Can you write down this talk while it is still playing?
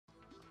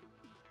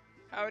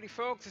Howdy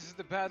folks, this is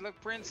the Bad Luck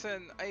Prince,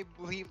 and I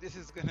believe this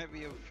is gonna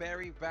be a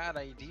very bad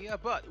idea,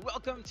 but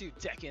welcome to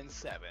Tekken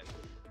 7.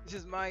 This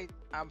is my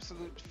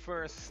absolute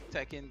first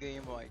Tekken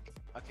game.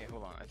 Okay,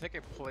 hold on, I think I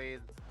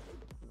played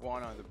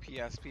one on the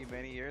PSP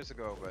many years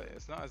ago, but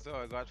it's not as though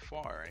I got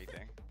far or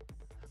anything.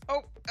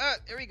 Oh,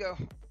 there we go.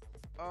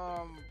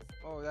 Oh,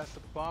 that's the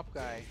Bob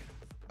guy.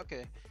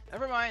 Okay,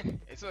 never mind,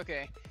 it's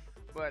okay.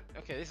 But,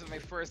 okay, this is my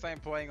first time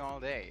playing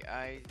all day.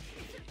 I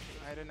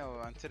don't know,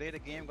 on today the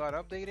game got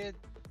updated.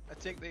 I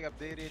think they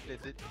updated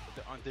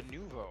on the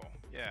Nouveau,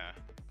 yeah.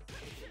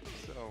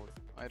 So,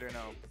 I don't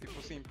know.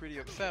 People seem pretty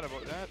upset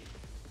about that.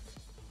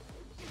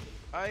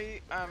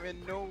 I am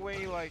in no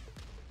way, like,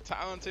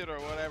 talented or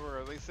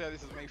whatever. They said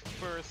this is my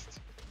first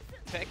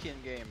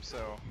Tekken game,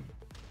 so...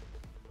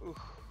 Ooh,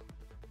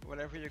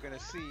 whatever you're gonna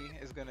see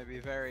is gonna be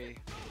very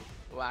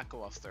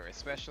lackluster,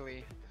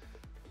 especially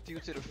due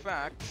to the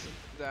fact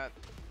that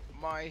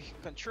my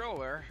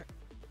controller...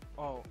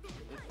 Oh,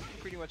 it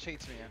pretty much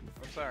hates me.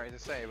 I'm sorry to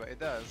say, but it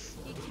does.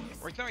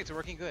 Right now it's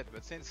working good,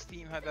 but since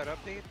Steam had that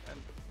update,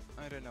 and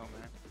I don't know,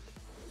 man.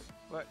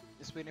 But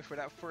just waiting for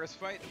that first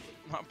fight.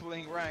 Not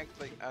playing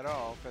ranked like at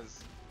all,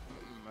 because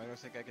I don't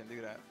think I can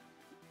do that.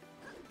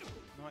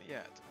 Not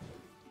yet.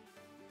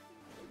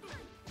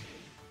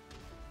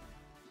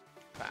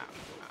 Pow,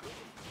 pow,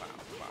 pow,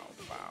 pow,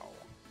 pow.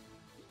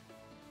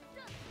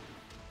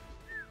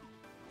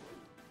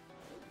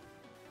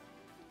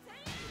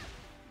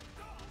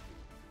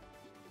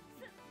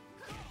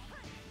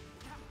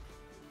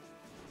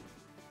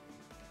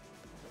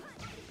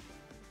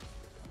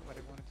 What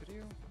I wanted to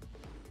do.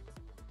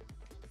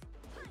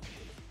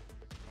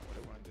 Not what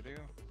I wanted to do.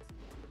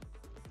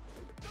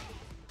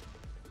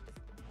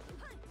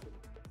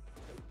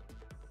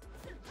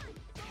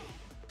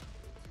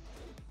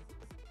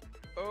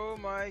 Oh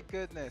my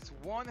goodness,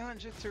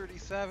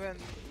 137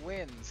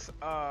 wins.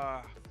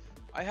 I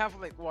have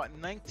like what,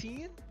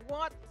 19?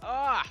 What?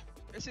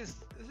 This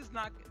is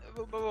not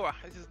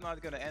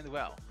gonna end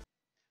well.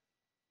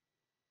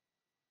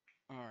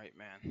 All right,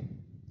 man,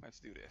 let's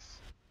do this.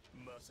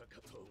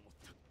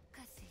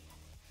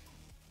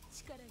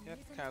 Yep,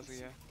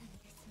 Kazuya.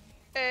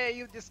 Hey,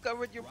 you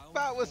discovered your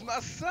powers, my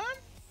son?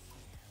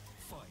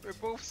 We're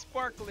both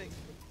sparkling.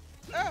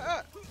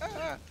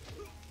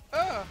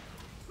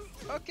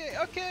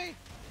 Okay.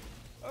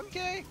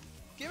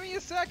 Give me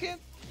a second.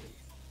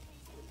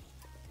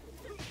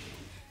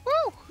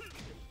 Woo!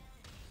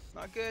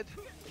 Not good.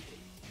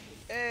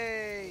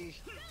 Hey.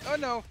 Oh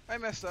no, I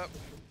messed up.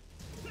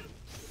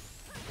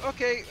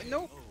 Okay,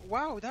 no.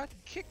 Wow, that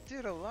kick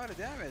did a lot of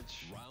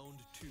damage. Round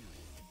 2.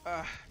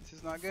 This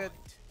is not good.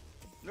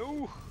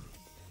 No.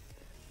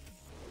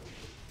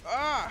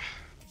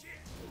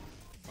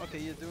 Okay,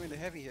 you're doing the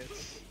heavy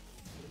hits.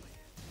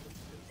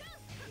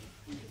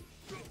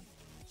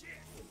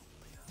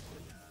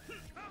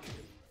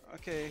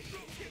 Okay,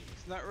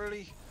 he's not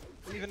really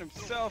leaving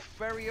himself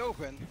very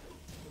open.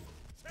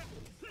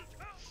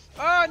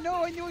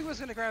 No, I knew he was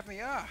gonna grab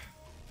me.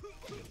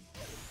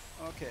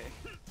 Okay.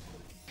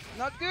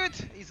 Not good.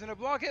 He's gonna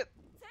block it.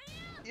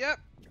 Yep.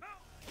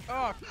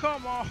 Oh,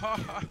 come on.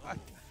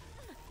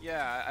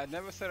 Yeah, I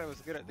never said I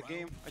was good at the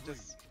game. I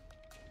just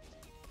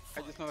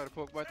know how to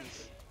poke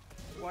buttons.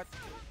 What?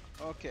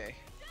 Okay.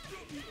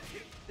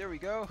 There we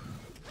go.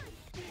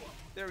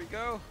 There we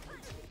go.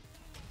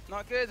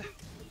 Not good.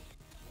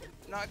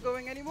 Not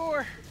going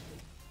anymore.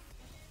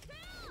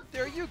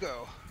 There you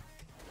go.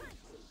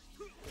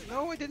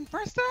 No, I didn't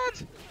press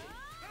that.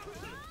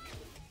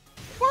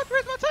 What?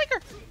 Where's my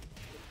tiger?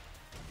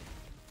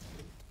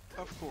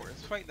 Of course,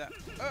 fight that.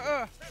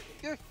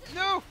 Yeah,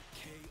 no.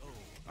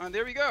 And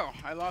there we go.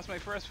 I lost my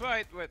first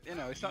fight, but you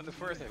know, it's not the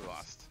first I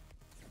lost.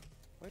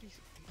 Why do you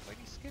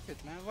skip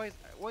it, man? Why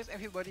is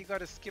everybody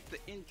gotta skip the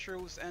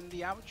intros and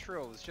the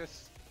outros?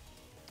 Just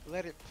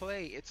let it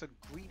play. It's a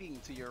greeting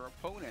to your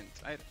opponent.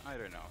 I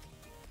don't know.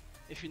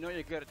 If you know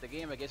you're good at the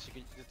game, I guess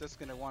you're just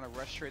gonna want to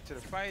rush straight to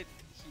the fight.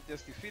 He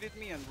just defeated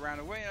me and ran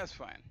away. That's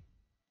fine.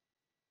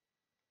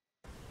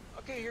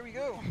 Okay, here we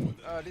go.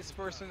 This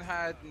person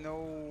had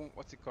no,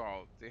 what's it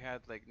called? They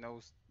had like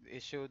no,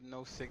 it showed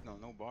no signal,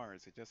 no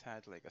bars. It just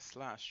had like a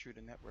slash through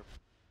the network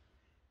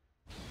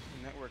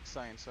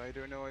sign. So I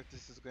don't know if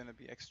this is gonna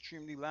be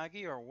extremely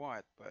laggy or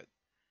what. But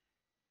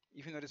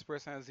even though this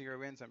person has 0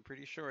 wins, I'm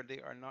pretty sure they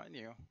are not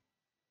new.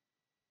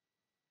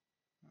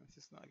 This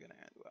is not gonna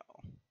end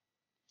well.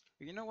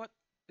 But you know what?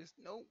 There's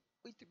no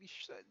way to be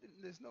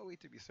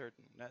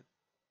certain that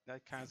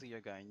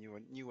Kazuya guy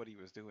knew what he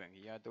was doing.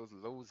 He had those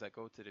lows that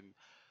go to the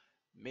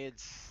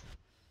mids.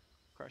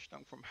 Crush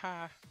down from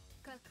high.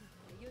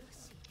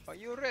 Are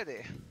you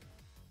ready?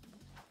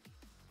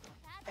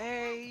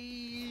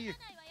 Hey!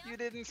 You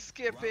didn't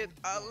skip it.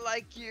 I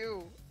like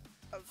you.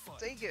 I'll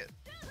take it.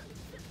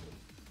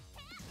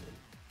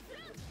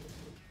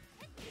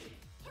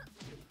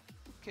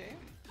 Okay.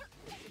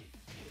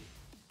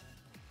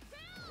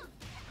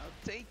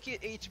 I'll take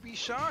it, HB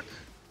Shock.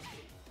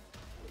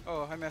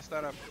 Oh, I messed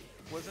that up.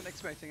 Wasn't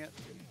expecting it.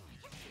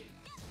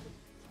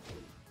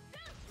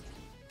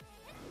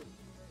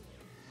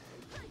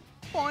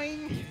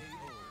 Boing!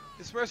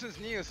 This person's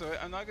new, so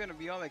I'm not gonna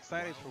be all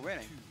excited for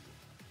winning.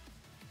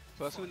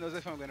 Plus, who knows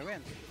if I'm gonna win?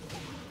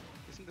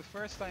 Isn't the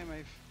first time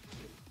I've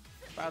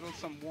battled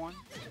someone,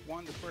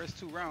 won the first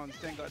 2 rounds,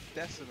 then got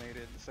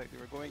decimated. It's like they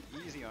were going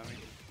easy on me.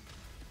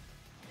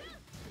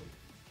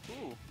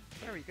 Ooh,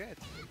 very good.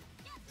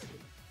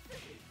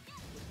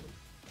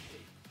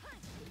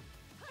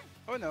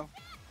 Oh no,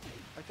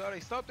 I thought I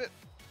stopped it.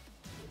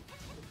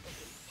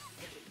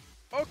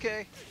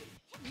 Okay.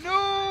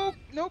 Nope,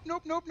 nope,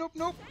 nope, nope, nope,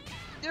 nope.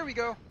 There we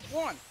go.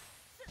 1,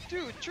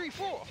 2, 3,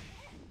 4.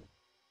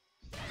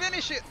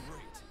 Finish it.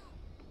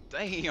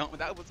 Damn,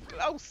 that was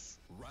close.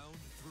 Round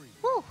 3.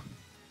 Woo.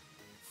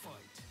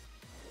 Fight.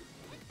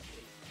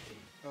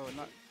 Oh,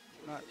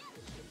 not.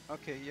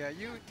 Okay, yeah,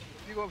 you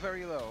go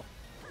very low.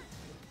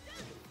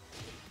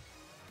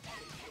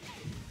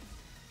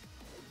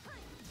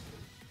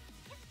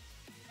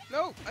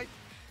 No,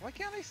 why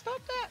can't I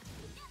stop that?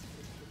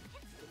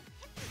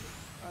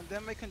 And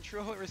then my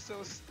controller is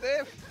so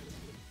stiff.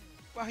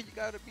 Why you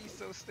gotta be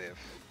so stiff?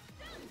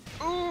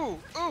 Ooh,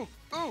 ooh,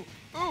 ooh,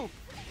 ooh,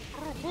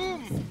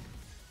 boom!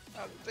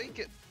 I'll take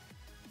it.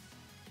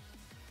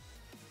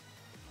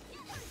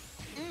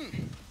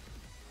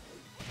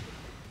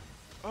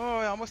 Oh,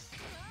 I almost.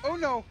 Oh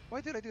no! Why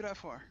did I do that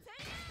for?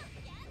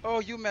 Oh,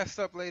 you messed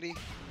up, lady.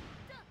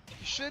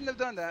 You shouldn't have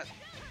done that.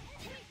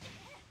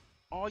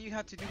 All you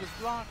had to do was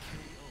block.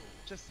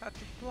 Just had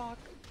to block.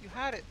 You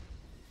had it.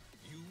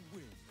 You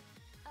win.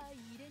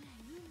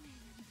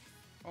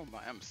 Oh my,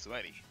 I'm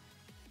sweaty.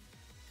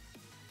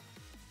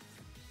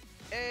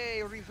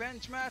 Hey,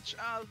 revenge match,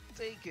 I'll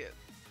take it.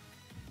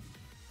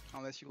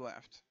 Unless you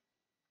left.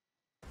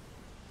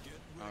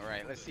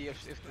 Alright, let's see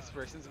if this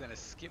person's gonna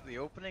skip the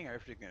opening or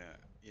if they're gonna,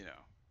 you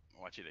know,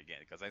 watch it again.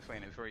 Because I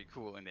find it very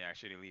cool when they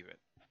actually leave it.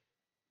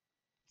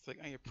 It's like,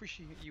 I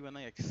appreciate you and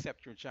I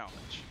accept your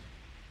challenge.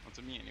 Well,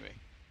 to me anyway.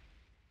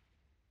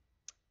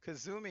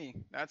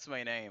 Kazumi, that's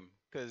my name.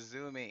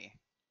 Kazumi.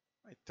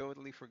 I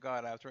totally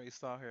forgot after I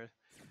saw her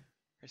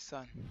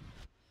son.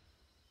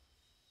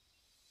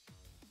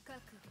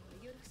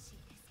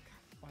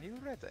 Are you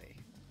ready?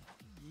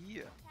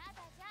 Yeah.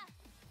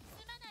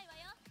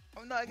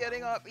 I'm not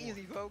getting up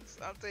easy, folks.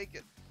 I'll take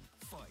it.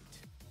 Fight.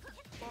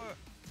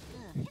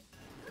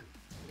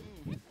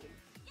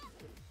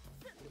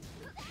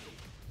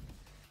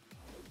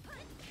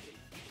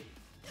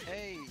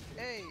 Hey,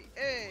 hey,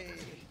 hey,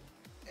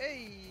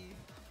 hey!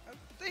 I'll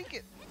take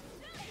it.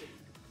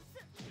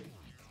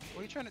 What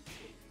are you trying to?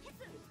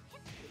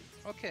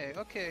 Okay,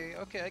 okay,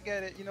 okay. I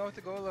get it. You know how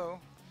to go low.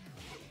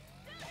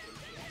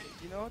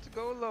 You know how to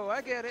go low.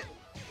 I get it.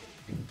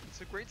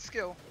 It's a great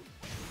skill.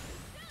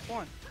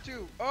 1,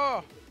 2.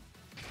 Oh!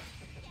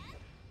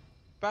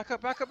 Back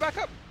up, back up, back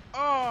up!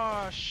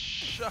 Oh,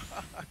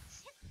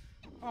 shucks.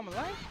 Oh, I'm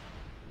alive?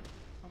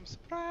 I'm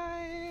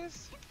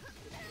surprised.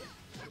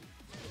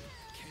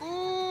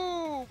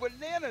 Ooh,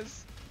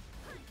 bananas!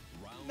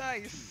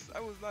 Nice. I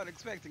was not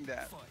expecting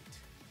that.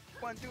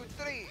 1, 2,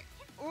 3.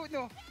 Oh,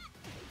 no.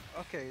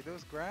 Okay,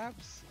 those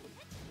grabs.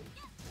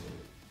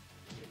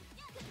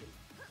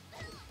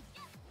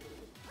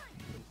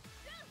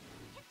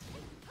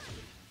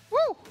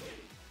 Woo!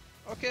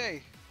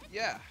 Okay,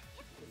 yeah.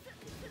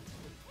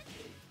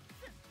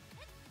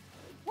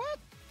 What?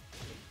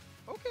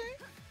 Okay.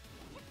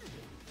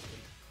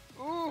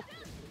 Ooh,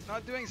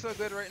 not doing so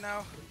good right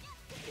now.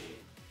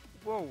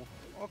 Whoa.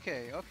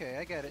 Okay, okay,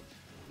 I get it.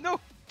 No,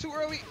 too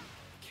early.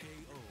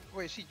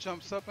 Wait, she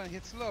jumps up and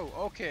hits low.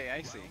 Okay,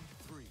 I see.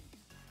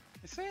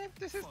 I say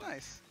this is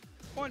nice.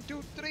 1,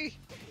 2, 3.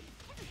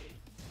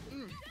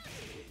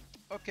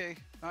 Okay,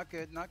 not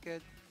good, not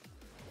good.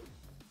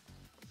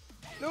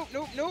 Nope,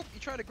 nope, nope.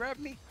 You try to grab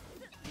me?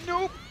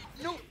 Nope,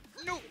 nope,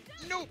 nope,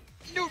 nope,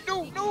 no,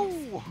 no,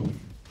 no.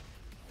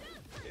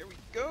 There we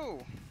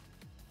go.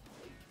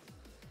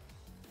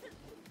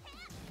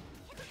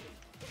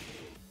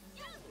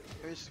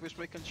 I just wish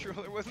my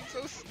controller wasn't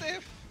so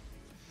stiff.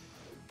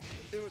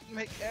 It would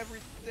make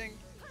everything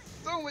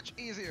so much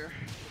easier.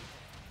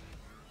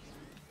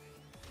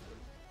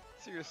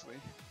 Seriously,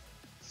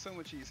 so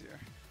much easier.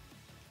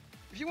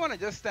 If you want to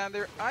just stand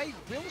there, I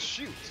will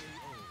shoot.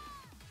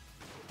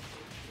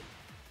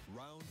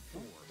 Round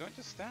 4. Don't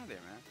just stand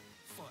there, man.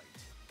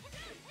 Fight.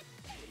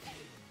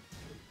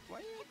 Why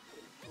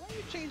are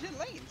you changing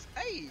lanes?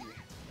 Hey!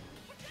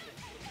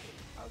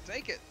 I'll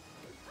take it.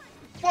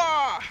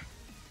 Wah!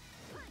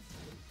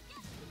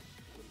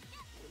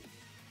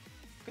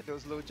 Look at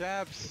those low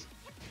jabs.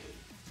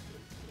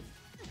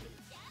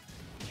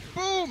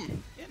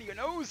 Boom! Into your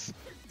nose.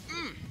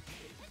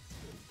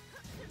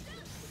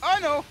 Oh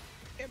no!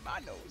 In my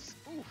nose.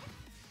 Ooh.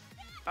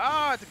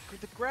 Ah,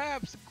 the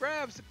grabs, the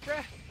grabs, the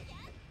grab.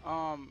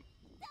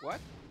 What?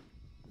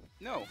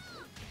 No.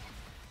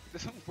 It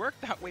doesn't work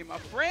that way, my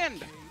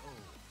friend.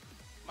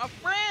 My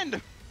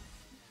friend.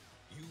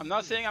 I'm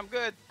not saying I'm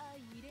good.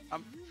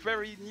 I'm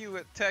very new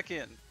at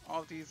Tekken.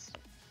 All these.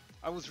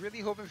 I was really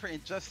hoping for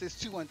Injustice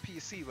 2 on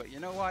PC, but you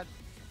know what?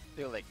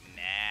 They were like,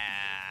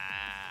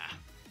 nah.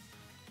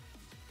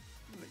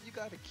 You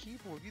got a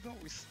keyboard. We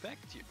don't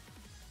respect you.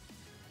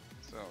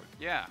 So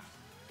yeah.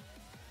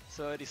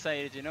 So I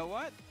decided, you know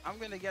what? I'm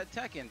gonna get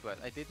Tekken, but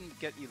I didn't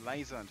get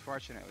Eliza,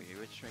 unfortunately,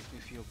 which makes me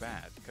feel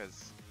bad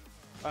because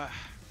uh,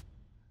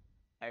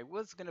 I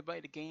was gonna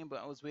buy the game,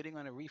 but I was waiting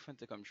on a refund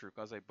to come through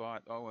because I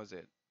bought, what was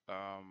it?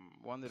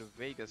 One of the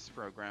Vegas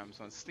programs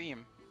on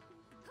Steam,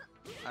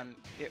 and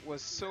it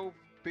was so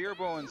bare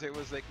bones. It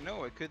was like,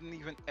 no, I couldn't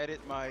even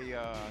edit my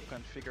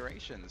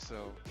configuration.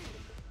 So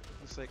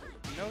I was like,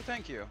 no,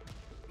 thank you,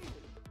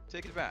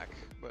 take it back.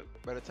 But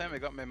by the time I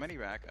got my money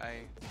back,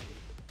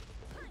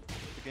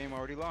 the game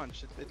already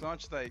launched. It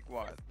launched like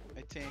what?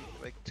 I think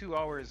like 2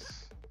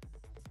 hours,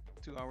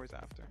 2 hours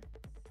after.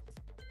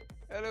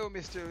 Hello,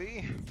 Mr.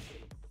 Lee.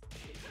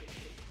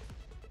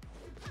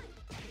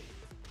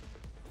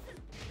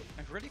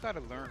 I've really got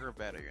to learn her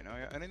better, you know.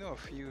 I only know a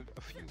few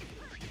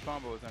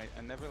combos, and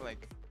I never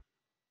like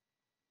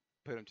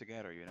put them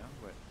together, you know.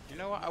 But you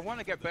know what? I want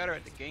to get better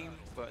at the game,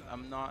 but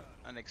I'm not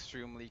an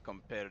extremely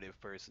competitive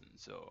person,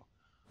 so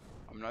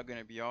I'm not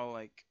gonna be all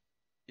like,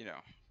 you know,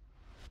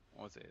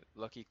 what was it?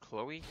 Lucky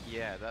Chloe?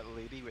 Yeah, that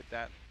lady with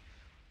that.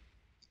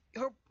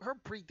 Her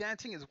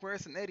pre-dancing is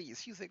worse than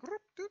Eddie's. She's like,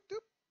 "Roop, doop,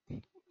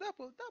 doop,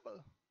 double,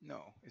 double."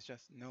 No, it's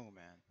just no,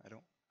 man.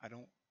 I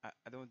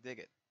don't dig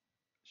it.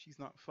 She's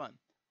not fun.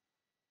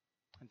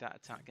 And that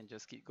attack can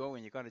just keep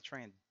going. You gotta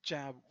try and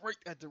jab right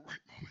at the right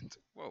moment.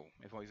 Whoa,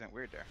 my voice went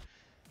weird there.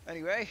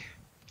 Anyway,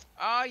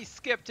 I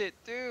skipped it,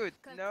 dude.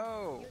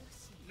 No,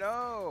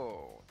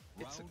 no.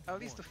 It's Round at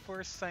least the one.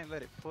 first time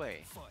let it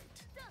play.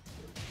 Fight.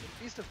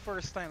 At least the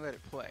first time let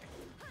it play.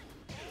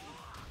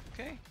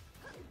 Okay?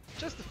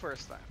 Just the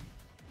first time.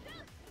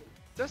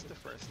 Just the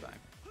first time.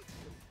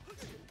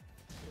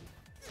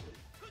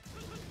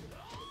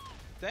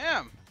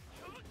 Damn!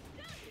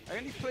 I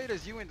only played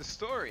as you in the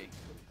story.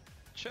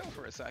 Chill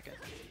for a second.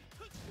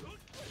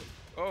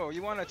 Oh,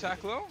 you want to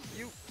attack low?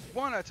 You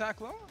want to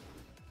attack low?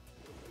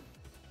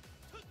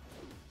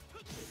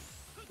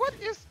 What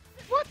is...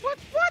 What?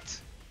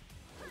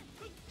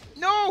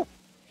 No!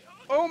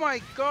 Oh my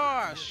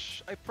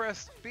gosh! I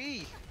pressed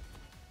B.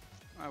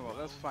 Oh well,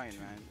 that's fine,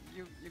 man.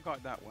 You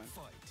got that one.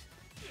 Fight.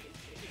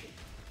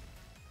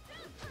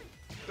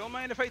 Don't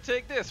mind if I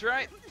take this,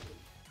 right?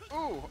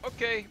 Ooh,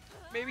 okay.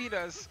 Maybe he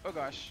does. Oh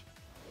gosh.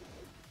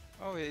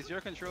 Oh, is your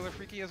controller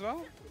freaky as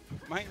well?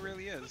 Mine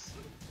really is.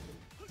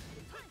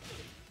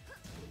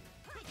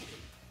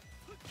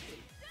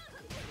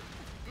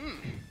 Mm.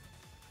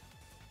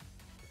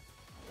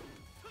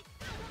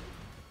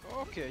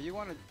 Okay, you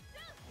want to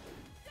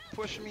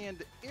push me in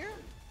the air?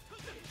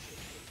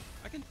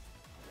 I can...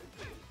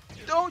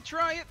 Don't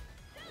try it!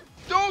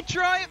 Don't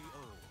try it!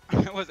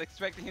 Early. I was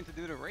expecting him to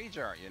do the rage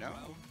art, you know?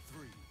 Round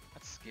three.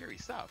 That's scary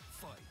stuff.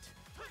 Fight.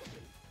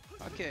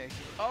 Okay,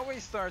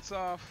 always starts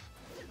off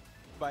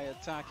by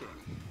attacking.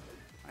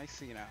 I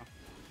see now.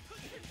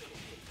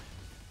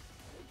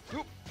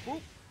 Whoop,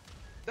 whoop.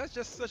 That's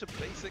just such a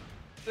basic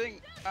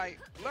thing I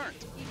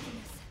learned.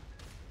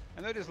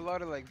 I know there's a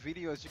lot of like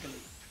videos you can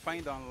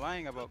find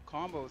online about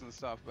combos and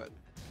stuff, but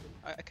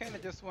I kind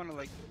of just want to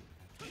like,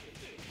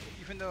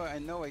 even though I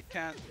know I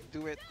can't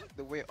do it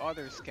the way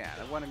others can,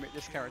 I want to make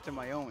this character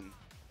my own,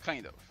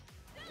 kind of.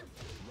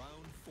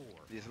 Round four.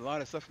 There's a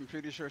lot of stuff I'm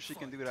pretty sure she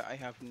can do that I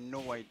have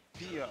no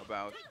idea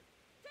about.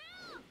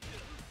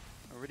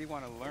 I really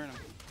want to learn them.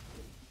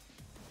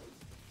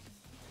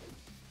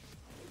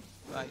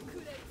 Like,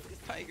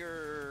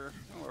 Tiger.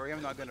 Don't worry,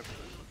 I'm not gonna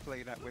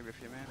play that way with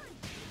you, man.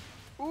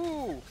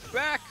 Ooh,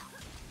 back,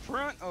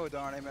 front. Oh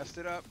darn, I messed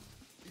it up.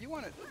 You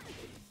wanna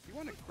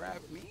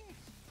grab me?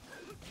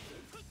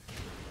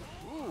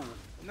 Ooh,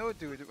 no,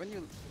 dude. When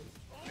you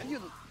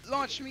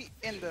launch me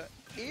in the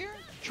air,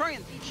 try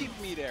and keep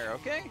me there,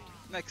 okay?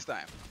 Next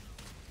time.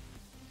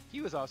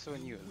 He was also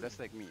in you, that's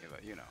like me,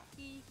 but you know.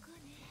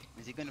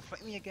 Is he gonna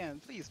fight me again?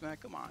 Please, man,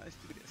 come on, let's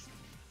do this.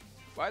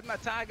 Why'd my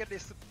tiger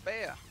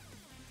disappear?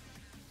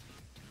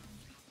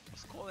 I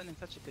was calling him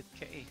such a good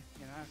K,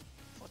 you know?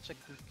 Such a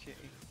good K.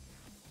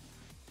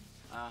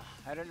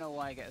 I don't know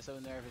why I get so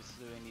nervous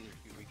doing these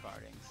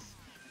recordings.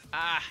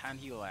 Ah, and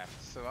he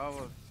left, so I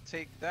will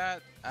take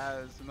that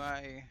as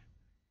my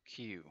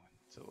cue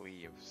to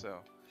leave.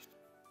 So,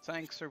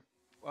 thanks for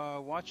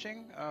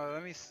watching.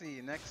 Let me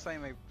see. Next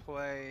time I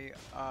play,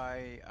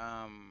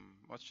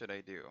 what should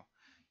I do?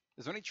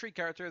 There's only 3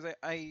 characters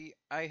I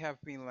have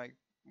been like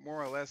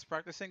more or less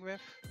practicing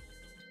with.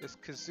 There's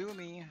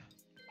Kazumi.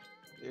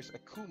 There's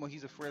Akuma.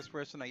 He's the first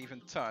person I even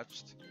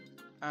touched.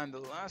 And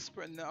the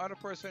other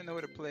person I know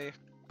how to play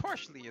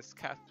partially is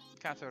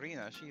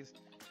Katarina. She's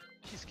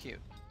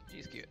cute.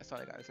 She's cute. That's all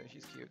I gotta say.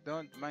 She's cute.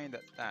 Don't mind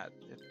that.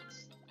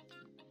 It's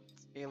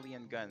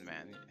alien gun,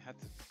 man. You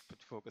had to put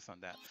focus on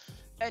that.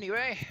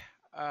 Anyway,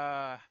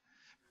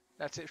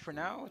 that's it for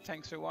now.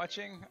 Thanks for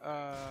watching.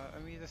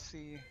 Let me just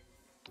see.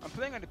 I'm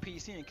playing on the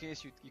PC in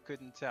case you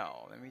couldn't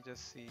tell. Let me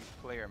just see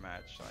player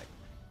match. Like,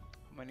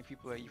 how many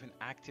people are even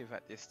active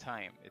at this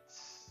time?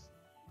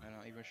 I'm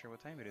not even sure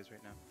what time it is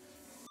right now.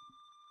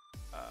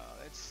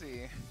 Let's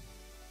see.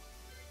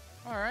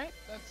 Alright,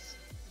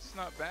 it's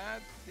not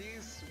bad.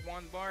 These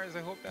 1 bars,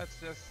 I hope that's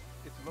just,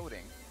 it's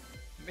loading.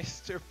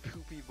 Mr.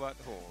 Poopy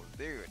Butthole,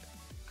 dude.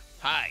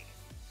 Hi.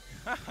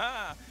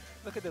 Haha.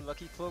 Look at the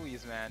lucky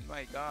Chloe's, man.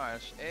 My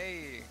gosh.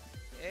 Hey.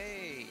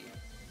 Hey.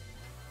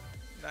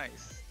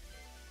 Nice.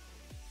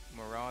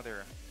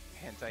 Marauder.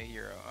 Hentai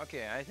hero.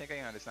 Okay, I think I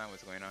understand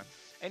what's going on.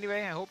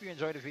 Anyway, I hope you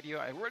enjoyed the video.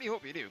 I really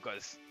hope you do,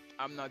 because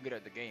I'm not good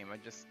at the game. I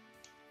just...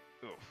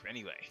 Oof.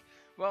 Anyway.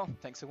 Well,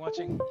 thanks for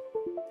watching.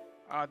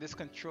 This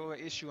controller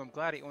issue, I'm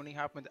glad it only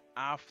happened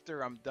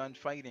after I'm done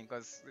fighting,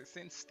 because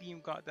since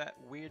Steam got that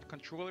weird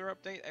controller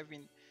update, I've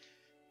been...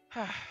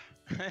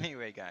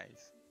 Anyway,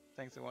 guys.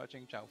 Thanks for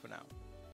watching. Ciao for now.